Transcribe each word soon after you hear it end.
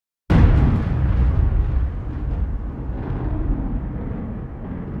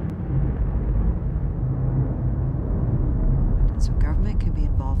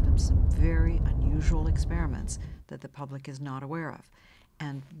unusual experiments that the public is not aware of.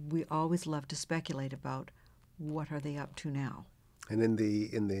 And we always love to speculate about what are they up to now. And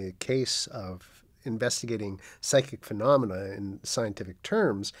in the case of investigating psychic phenomena in scientific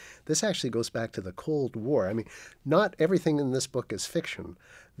terms, this actually goes back to the Cold War. I mean, not everything in this book is fiction.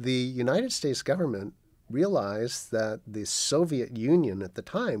 The United States government realized that the Soviet Union at the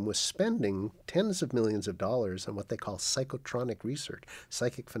time was spending tens of millions of dollars on what they call psychotronic research,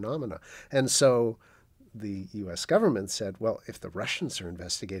 psychic phenomena. And so the U.S. government said, well, if the Russians are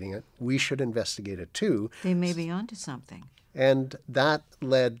investigating it, we should investigate it too. They may be onto something. And that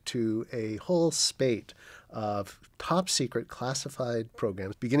led to a whole spate of top-secret classified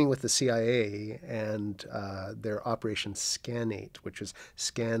programs, beginning with the CIA and their Operation Scan-8, which is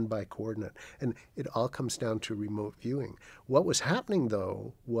scan by coordinate. And it all comes down to remote viewing. What was happening,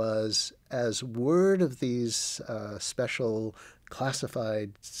 though, was as word of these special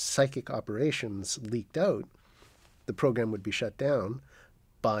classified psychic operations leaked out, the program would be shut down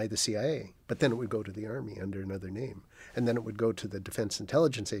by the CIA, but then it would go to the Army under another name, and then it would go to the Defense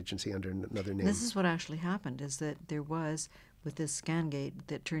Intelligence Agency under another name. This is what actually happened, is that there was, with this ScanGate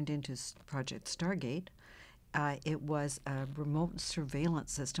that turned into Project Stargate, it was a remote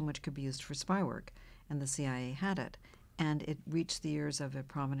surveillance system which could be used for spy work, and the CIA had it. And it reached the ears of a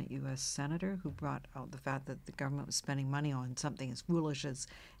prominent U.S. senator who brought out the fact that the government was spending money on something as foolish as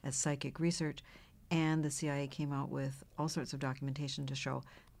psychic research. And the CIA came out with all sorts of documentation to show,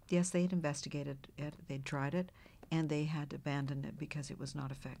 yes, they had investigated it, they'd tried it, and they had abandoned it because it was not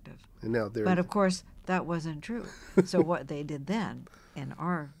effective. And now but of course, that wasn't true. So what they did then, in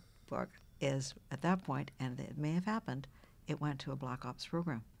our book, is at that point, and it may have happened, it went to a black ops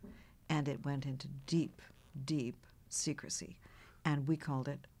program. And it went into deep, deep secrecy. And we called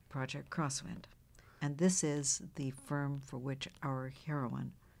it Project Crosswind. And this is the firm for which our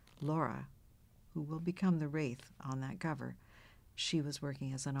heroine, Laura, who will become the WRAITH on that cover, she was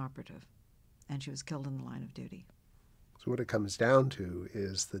working as an operative, and she was killed in the line of duty. So what it comes down to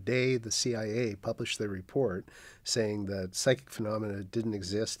is the day the CIA published their report saying that psychic phenomena didn't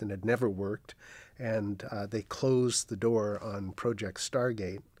exist and had never worked, and they closed the door on Project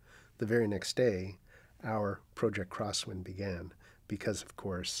Stargate, the very next day, our Project Crosswind began, because, of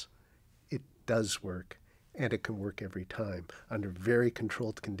course, it does work, and it can work every time under very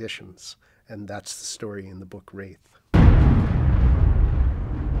controlled conditions. And that's the story in the book WRAITH.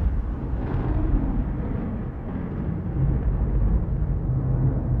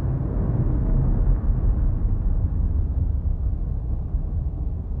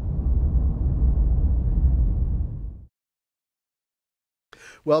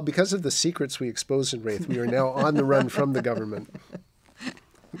 Well, because of the secrets we exposed in WRAITH, we are now on the run from the government.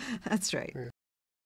 That's right.